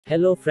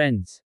Hello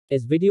friends,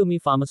 इस video में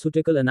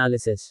pharmaceutical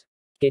analysis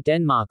के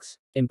 10 मार्क्स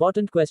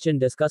इंपॉर्टेंट क्वेश्चन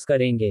डिस्कस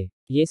करेंगे।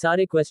 ये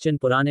सारे क्वेश्चन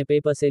पुराने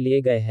पेपर से लिए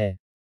गए हैं।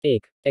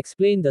 1.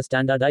 Explain the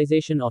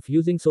standardisation of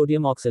using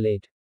sodium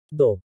oxalate.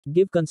 2.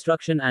 Give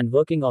construction and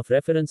working of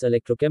reference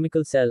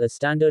electrochemical cell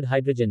standard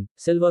hydrogen,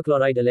 silver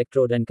chloride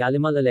electrode and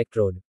कैलिमल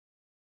electrode.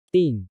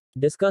 3.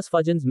 Discuss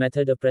Fudgen's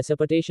method of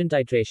precipitation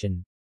titration.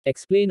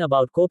 Explain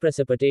about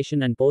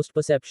co-precipitation and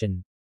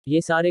post-perception.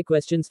 ये सारे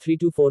questions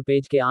 3 to 4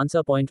 page के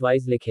answer point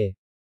wise लिखे।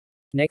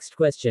 Next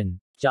question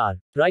 4.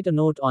 Write a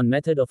note on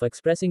method of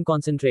expressing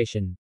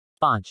concentration.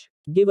 5.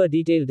 Give a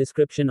detailed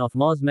description of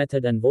Mohs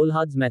method and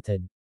Volhard's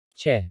method.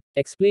 6.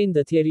 Explain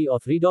the theory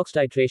of redox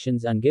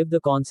titrations and give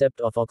the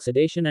concept of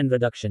oxidation and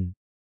reduction.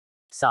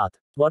 7.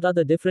 What are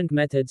the different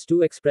methods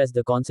to express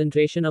the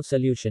concentration of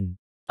solution?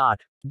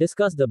 8.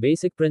 Discuss the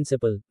basic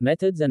principle,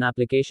 methods and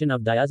application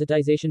of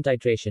diazotization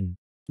titration.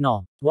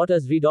 9. What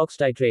is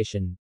redox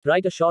titration?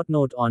 Write a short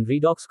note on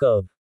redox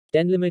curve.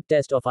 10 limit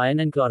test of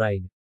iron and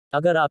chloride.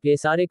 अगर आप ये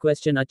सारे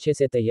question अच्छे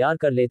से तैयार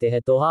कर लेते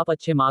हैं तो आप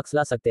अच्छे मार्क्स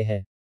ला सकते हैं।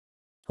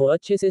 हो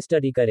अच्छे से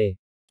स्टडी करें।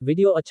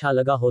 वीडियो अच्छा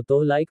लगा हो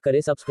तो लाइक करें,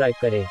 सब्सक्राइब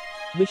करें।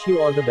 Wish you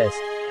all the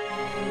best.